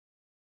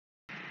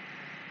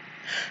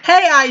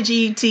Hey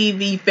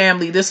IGTV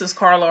family, this is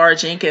Carla R.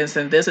 Jenkins,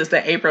 and this is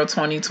the April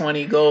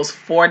 2020 goals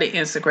for the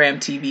Instagram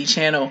TV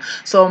channel.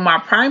 So my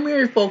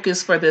primary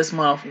focus for this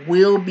month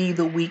will be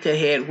the week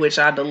ahead, which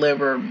I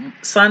deliver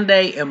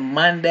Sunday and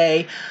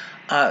Monday.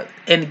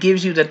 And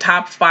gives you the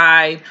top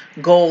 5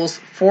 goals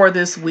for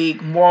this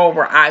week.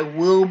 Moreover, I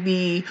will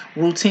be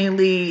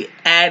routinely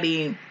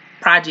adding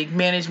project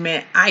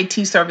management,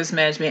 IT service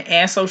management,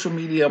 and social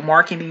media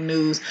marketing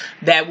news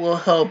that will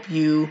help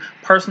you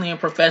personally and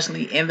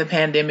professionally in the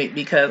pandemic,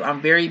 because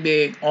I'm very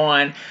big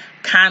on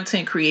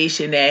content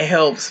creation that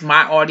helps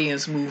my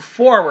audience move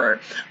forward.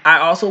 I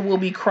also will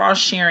be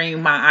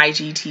cross-sharing my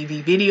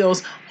IGTV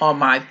videos on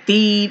my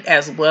feed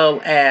as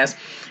well as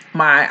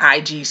my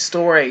IG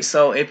story.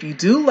 So if you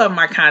do love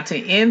my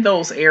content in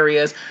those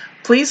areas,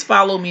 please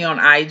follow me on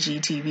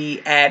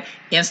IGTV at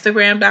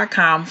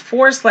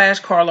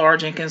Instagram.com/Carla R.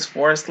 Jenkins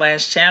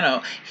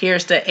 /channel.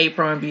 Here's to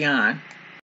April and beyond.